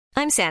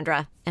I'm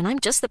Sandra, and I'm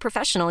just the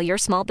professional your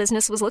small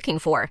business was looking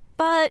for.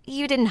 But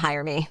you didn't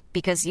hire me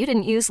because you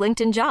didn't use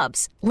LinkedIn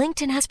Jobs.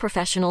 LinkedIn has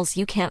professionals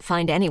you can't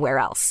find anywhere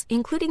else,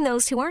 including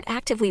those who aren't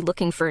actively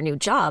looking for a new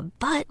job,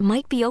 but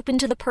might be open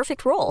to the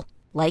perfect role,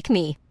 like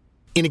me.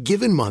 In a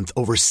given month,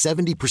 over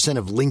 70%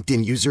 of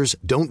LinkedIn users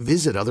don't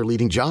visit other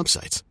leading job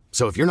sites.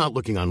 So if you're not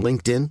looking on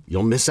LinkedIn,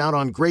 you'll miss out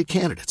on great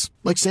candidates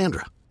like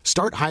Sandra.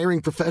 Start hiring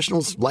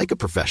professionals like a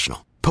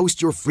professional.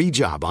 Post your free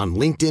job on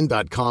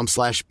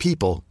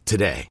linkedin.com/people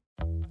today.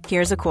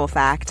 Here's a cool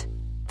fact.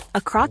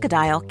 A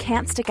crocodile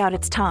can't stick out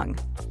its tongue.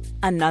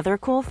 Another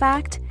cool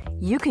fact,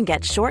 you can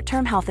get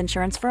short-term health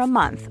insurance for a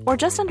month or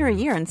just under a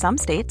year in some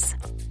states.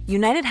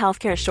 United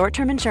Healthcare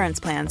short-term insurance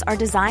plans are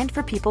designed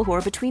for people who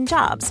are between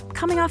jobs,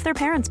 coming off their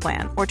parents'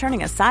 plan, or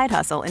turning a side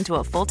hustle into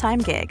a full-time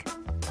gig.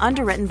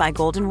 Underwritten by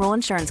Golden Rule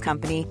Insurance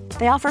Company,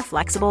 they offer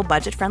flexible,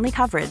 budget-friendly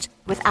coverage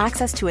with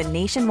access to a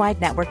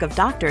nationwide network of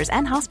doctors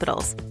and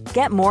hospitals.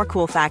 Get more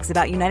cool facts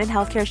about United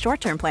Healthcare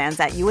short-term plans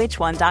at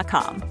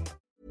uh1.com.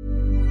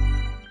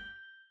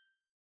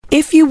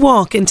 If you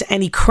walk into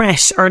any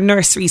creche or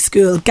nursery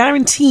school,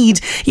 guaranteed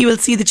you will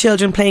see the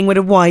children playing with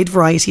a wide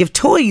variety of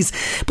toys.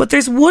 But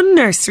there's one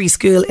nursery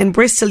school in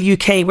Bristol,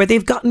 UK, where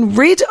they've gotten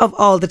rid of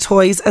all the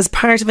toys as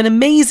part of an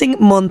amazing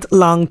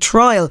month-long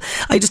trial.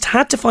 I just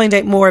had to find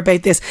out more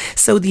about this.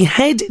 So the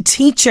head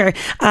teacher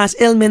at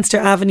Ilminster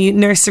Avenue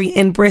Nursery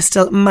in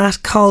Bristol,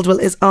 Matt Caldwell,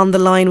 is on the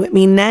line with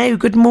me now.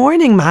 Good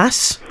morning,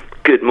 Matt.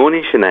 Good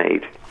morning,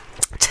 Sinead.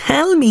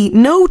 Tell me,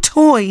 no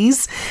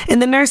toys in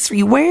the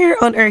nursery.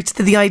 Where on earth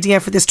did the idea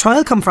for this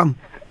trial come from?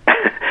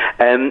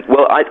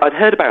 Well, I'd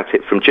heard about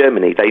it from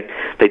Germany.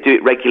 They do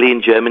it regularly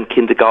in German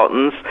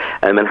kindergartens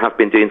and have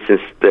been doing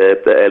since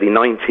the early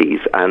 90s.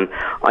 And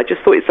I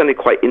just thought it sounded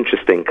quite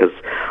interesting because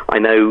I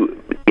know,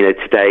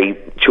 today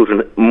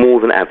children more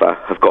than ever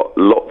have got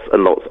lots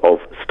and lots of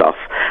stuff.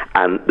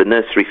 And the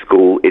nursery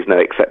school is no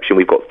exception.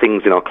 We've got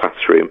things in our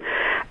classroom.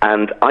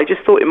 And I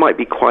just thought it might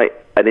be quite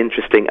an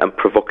interesting and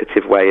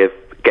provocative way of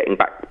getting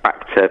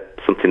back to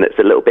something that's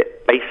a little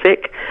bit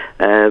basic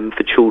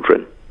for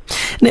children.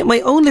 Now, my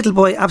own little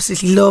boy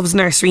absolutely loves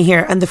nursery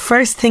here, and the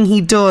first thing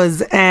he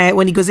does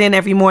when he goes in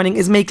every morning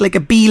is make like a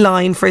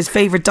beeline for his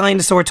favourite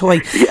dinosaur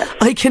toy. Yes.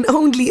 I can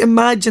only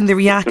imagine the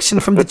reaction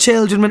from the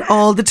children when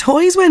all the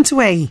toys went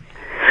away.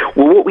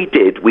 Well, what we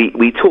did,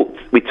 we talked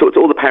to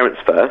all the parents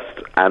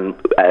first, and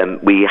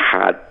we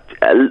had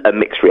a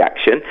mixed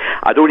reaction.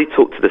 I'd already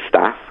talked to the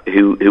staff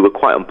who were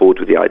quite on board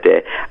with the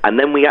idea, and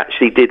then we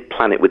actually did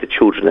plan it with the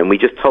children, and we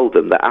just told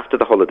them that after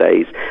the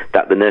holidays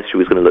that the nursery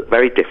was going to look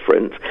very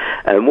different.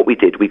 And what we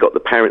did, we got the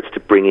parents to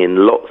bring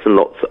in lots and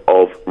lots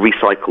of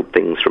recycled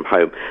things from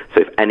home.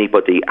 So if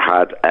anybody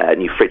had a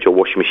new fridge or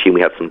washing machine, we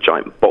had some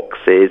giant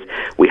boxes,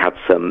 we had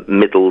some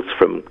middles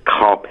from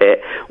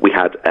carpet, we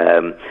had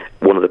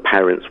one of the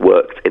parents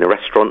worked in a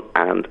restaurant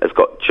and has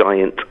got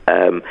giant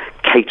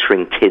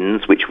catering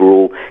tins which were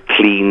all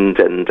cleaned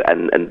and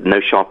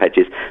no sharp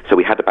edges. So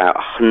we had about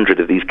 100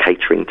 of these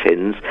catering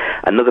tins.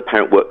 Another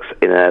parent works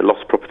in a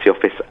lost property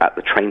office at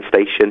the train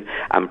station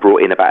and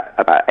brought in about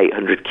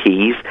 800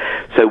 keys.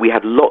 So we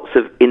had lots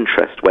of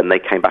interest when they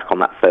came back on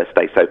that first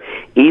day. So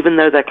even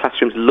though their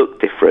classrooms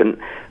looked different,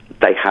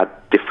 they had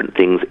different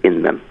things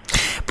in them.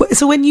 But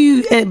so when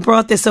you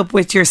brought this up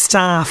with your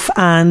staff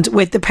and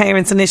with the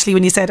parents initially,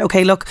 when you said,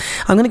 OK, look,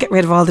 I'm going to get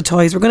rid of all the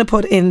toys, we're going to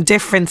put in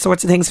different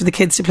sorts of things for the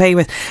kids to play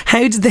with,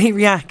 how did they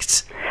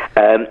react?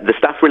 The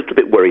staff were a little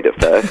bit worried at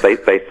first. They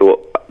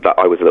thought that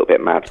I was a little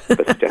bit mad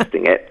for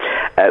suggesting it.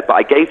 But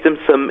I gave them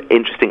some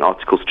interesting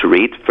articles to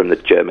read from the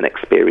German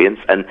experience,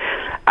 and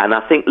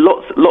I think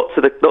lots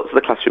of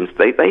the classrooms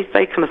they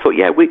kind of thought,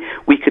 yeah,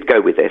 we could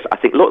go with this. I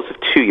think lots of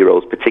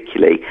 2-year-olds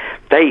particularly,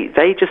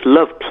 they just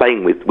love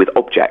playing with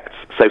objects.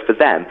 So for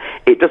them,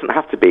 it doesn't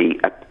have to be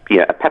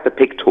a Peppa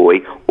Pig toy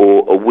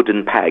or a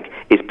wooden peg.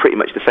 Is pretty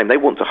much the same. They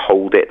want to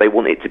hold it. They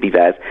want it to be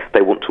theirs.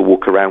 They want to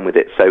walk around with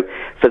it. So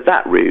for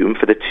that room,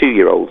 for the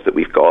 2-year-olds that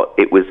we've got,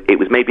 it was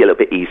maybe a little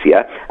bit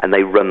easier, and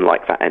they run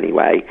like that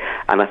anyway.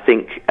 And I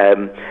think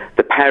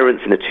the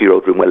parents in the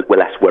 2-year-old room were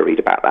less worried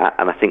about that.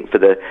 And I think for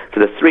the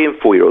 3 and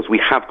 4-year-olds, we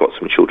have got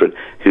some children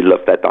who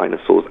love their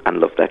dinosaurs and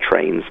love their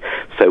trains.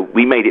 So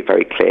we made it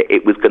very clear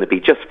it was going to be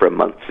just for a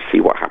month to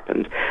see what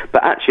happened.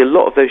 But actually, a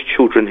lot of those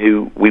children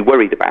who we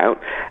worried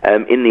about,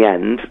 in the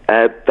end,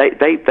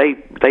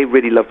 they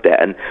really loved it.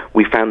 And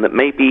we found that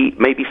maybe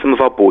some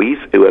of our boys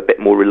who were a bit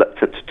more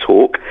reluctant to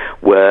talk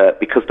were,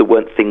 because there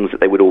weren't things that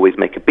they would always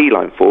make a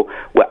beeline for,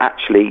 were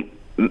actually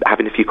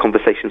having a few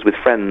conversations with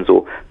friends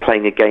or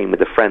playing a game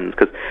with a friend,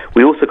 because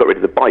we also got rid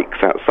of the bikes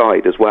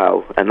outside as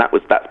well, and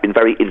that's been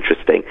very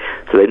interesting.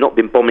 So they've not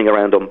been bombing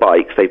around on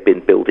bikes, they've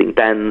been building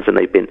dens and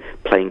they've been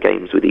playing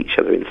games with each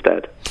other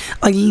instead.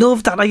 I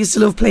love that. I used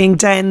to love playing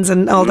dens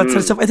and all that sort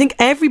of stuff. I think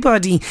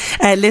everybody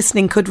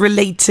listening could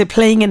relate to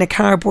playing in a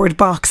cardboard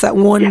box at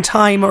one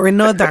time or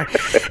another.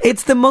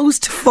 It's the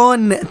most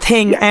fun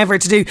thing ever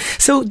to do.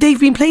 So they've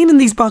been playing in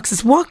these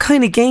boxes. What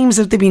kind of games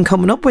have they been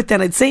coming up with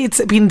then? I'd say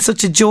it's been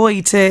such a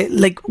joy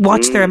to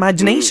watch their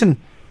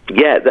imagination.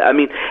 Yeah, I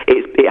mean,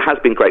 it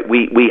has been great.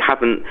 We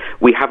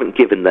haven't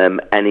given them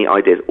any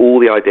ideas. All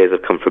the ideas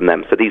have come from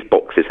them. So these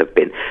boxes have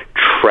been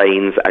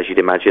trains, as you'd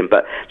imagine,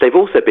 but they've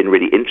also been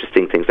really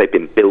interesting things. They've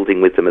been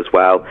building with them as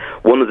well.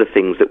 One of the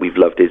things that we've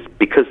loved is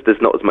because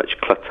there's not as much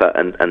clutter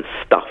and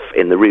stuff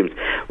in the rooms,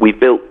 we've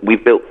built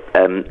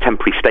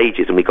temporary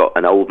stages, and we got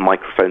an old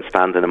microphone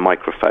stand and a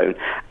microphone,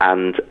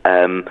 and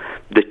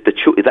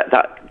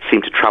that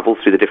seemed to travel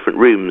through the different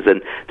rooms,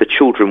 and the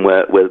children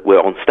were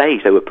on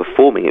stage. They were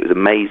performing. It was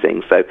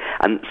amazing. So,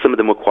 and some of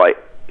them were quite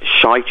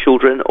shy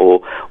children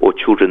or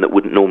children that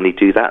wouldn't normally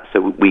do that.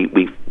 So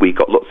we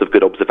got lots of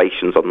good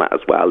observations on that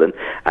as well.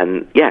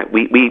 And yeah,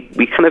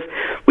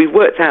 we've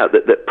worked out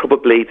that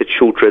probably the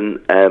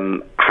children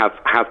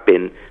have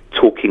been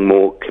talking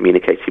more,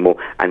 communicating more,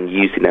 and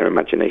using their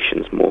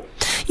imaginations more.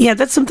 Yeah,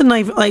 that's something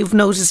I've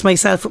noticed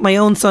myself with my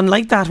own son,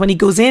 like that. When he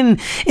goes in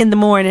the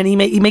morning,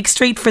 he makes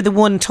straight for the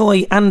one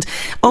toy, and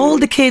all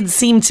the kids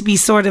seem to be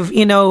sort of,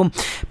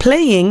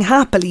 playing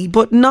happily,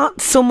 but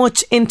not so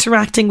much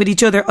interacting with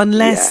each other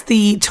unless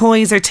the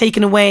toys are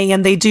taken away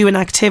and they do an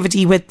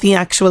activity with the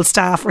actual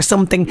staff or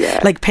something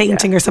like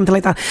painting or something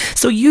like that.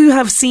 So you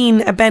have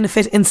seen a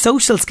benefit in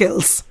social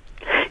skills.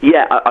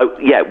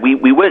 Yeah,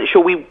 we weren't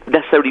sure we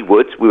necessarily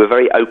would. We were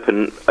very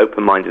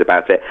open-minded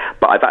about it.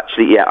 But I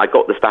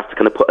got the staff to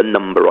kind of put a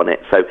number on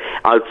it. So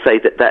I would say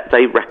that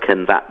they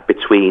reckon that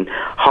between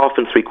half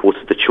and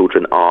 3/4 of the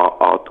children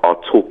are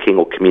talking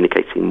or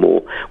communicating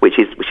more, which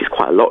is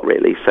quite a lot,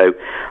 really. So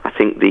I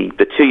think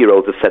the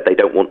 2-year-olds have said they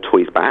don't want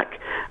toys back,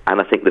 and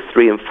I think the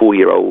 3 and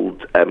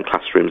 4-year-old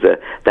classrooms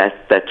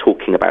they're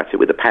talking about it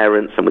with the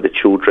parents and with the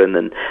children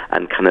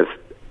and kind of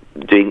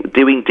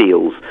doing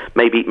deals,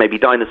 maybe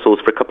dinosaurs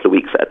for a couple of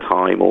weeks at a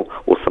time or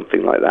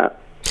something like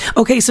that.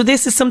 Okay, so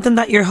this is something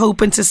that you're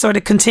hoping to sort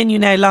of continue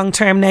now long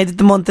term, now that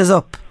the month is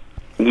up.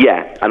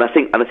 Yeah, and I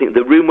think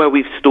the room where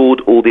we've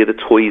stored all the other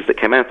toys that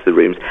came out of the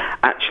rooms,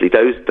 actually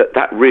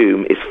that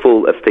room is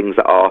full of things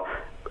that are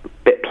a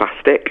bit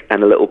plastic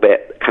and a little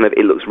bit kind of,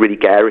 it looks really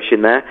garish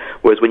in there,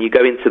 whereas when you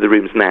go into the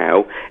rooms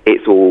now,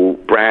 it's all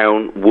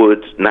brown,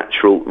 wood,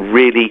 natural,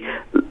 really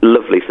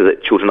lovely, so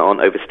that children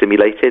aren't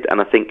overstimulated.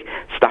 And I think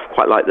staff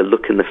quite like the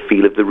look and the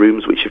feel of the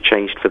rooms, which have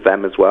changed for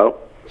them as well.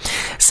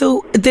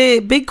 So the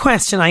big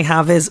question I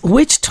have is,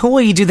 which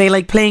toy do they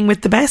like playing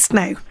with the best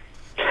now?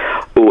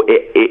 Oh,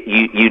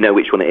 you know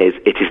which one it is.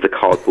 It is the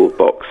cardboard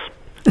box.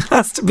 It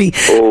has to be.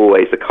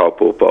 Always the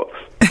cardboard box.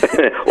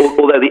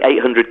 Although the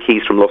 800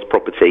 keys from Lost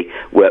Property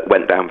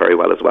went down very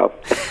well as well.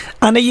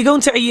 And are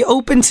you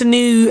open to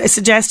new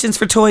suggestions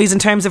for toys in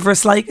terms of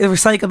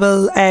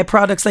recyclable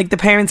products, like the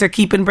parents are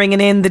bringing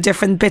in the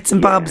different bits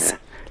and bobs?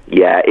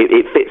 Yeah,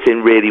 it fits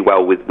in really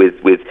well with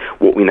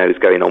what we know is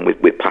going on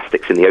with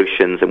plastics in the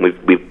oceans, and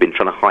we've been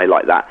trying to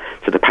highlight that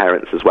to the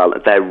parents as well.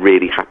 They're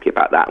really happy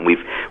about that, and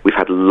we've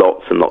had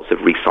lots and lots of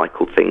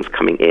recycled things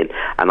coming in,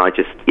 and I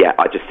just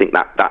think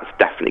that's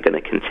definitely going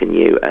to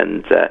continue,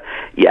 and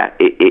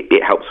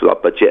it helps with our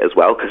budget as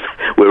well, because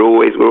we're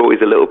always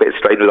a little bit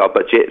strained with our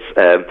budgets.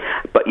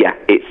 But yeah,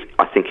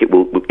 I think it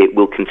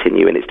will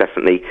continue, and it's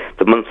definitely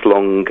the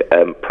month-long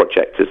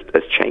project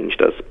has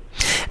changed us.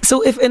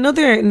 So if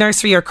another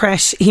nursery or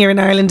creche here in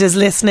Ireland is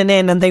listening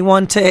in and they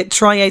want to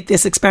try out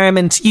this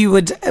experiment, you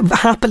would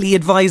happily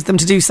advise them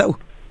to do so?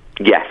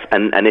 Yes,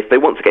 and if they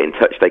want to get in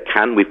touch, they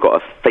can. We've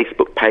got a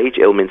Facebook page,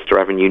 Ilminster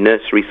Avenue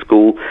Nursery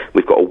School.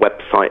 We've got a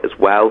website as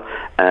well,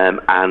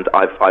 and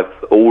I've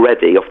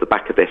already, off the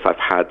back of this, I've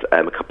had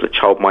a couple of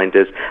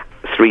childminders,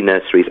 3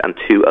 nurseries and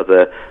 2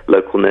 other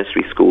local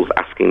nursery schools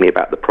asking me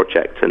about the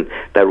project, and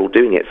they're all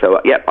doing it.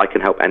 So I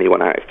can help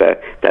anyone out if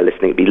they're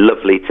listening. It'd be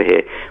lovely to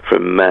hear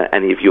from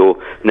any of your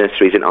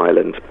nurseries in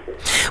Ireland.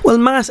 Well,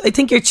 Matt, I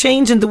think you're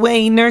changing the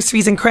way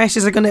nurseries and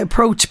creches are going to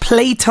approach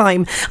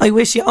playtime. I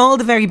wish you all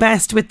the very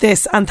best with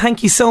this, and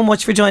thank you so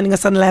much for joining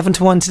us on 11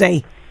 to 1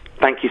 today.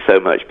 Thank you so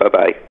much.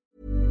 Bye-bye.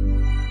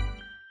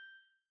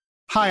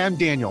 Hi, I'm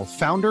Daniel,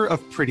 founder of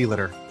Pretty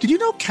Litter. Did you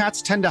know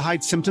cats tend to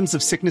hide symptoms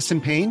of sickness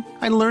and pain?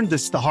 I learned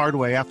this the hard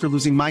way after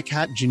losing my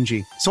cat,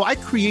 Gingy. So I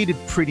created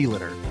Pretty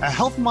Litter, a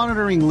health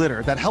monitoring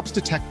litter that helps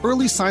detect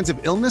early signs of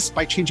illness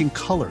by changing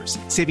colors,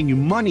 saving you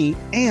money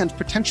and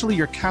potentially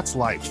your cat's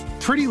life.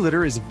 Pretty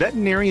Litter is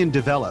veterinarian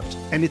developed,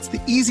 and it's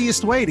the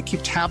easiest way to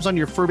keep tabs on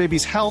your fur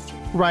baby's health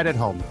right at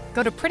home.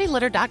 Go to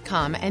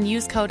prettylitter.com and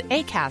use code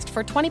ACAST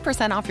for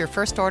 20% off your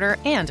first order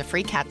and a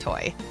free cat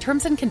toy.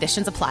 Terms and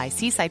conditions apply.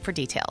 See site for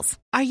details.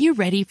 Are you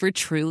ready for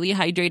truly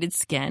hydrated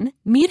skin?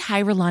 Meet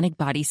Hyaluronic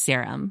Body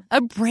Serum, a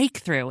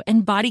breakthrough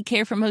in body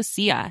care from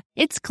Osea.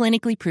 It's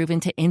clinically proven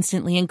to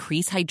instantly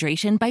increase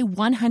hydration by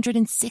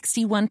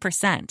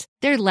 161%.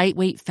 Their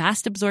lightweight,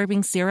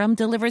 fast-absorbing serum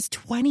delivers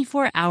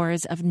 24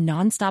 hours of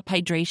nonstop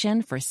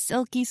hydration for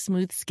silky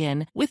smooth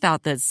skin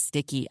without the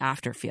sticky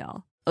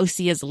afterfeel.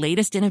 Osea's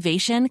latest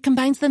innovation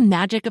combines the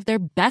magic of their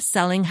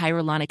best-selling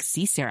Hyaluronic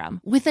Sea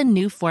Serum with a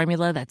new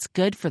formula that's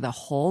good for the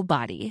whole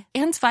body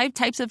and 5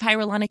 types of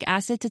hyaluronic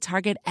acid to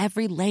target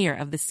every layer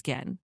of the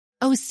skin.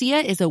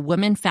 Osea is a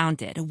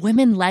women-founded,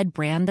 women-led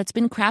brand that's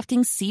been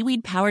crafting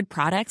seaweed-powered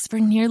products for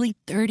nearly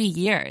 30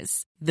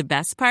 years. The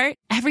best part?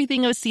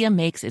 Everything Osea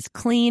makes is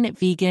clean,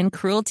 vegan,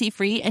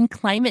 cruelty-free, and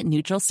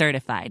climate-neutral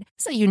certified,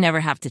 so you never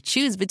have to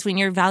choose between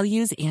your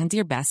values and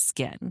your best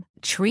skin.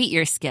 Treat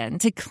your skin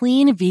to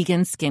clean,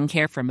 vegan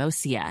skincare from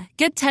Osea.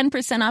 Get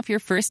 10% off your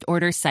first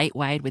order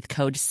site-wide with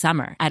code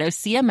SUMMER at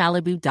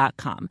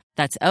OseaMalibu.com.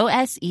 That's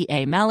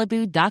OSEA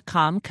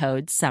Malibu.com,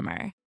 code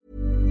SUMMER.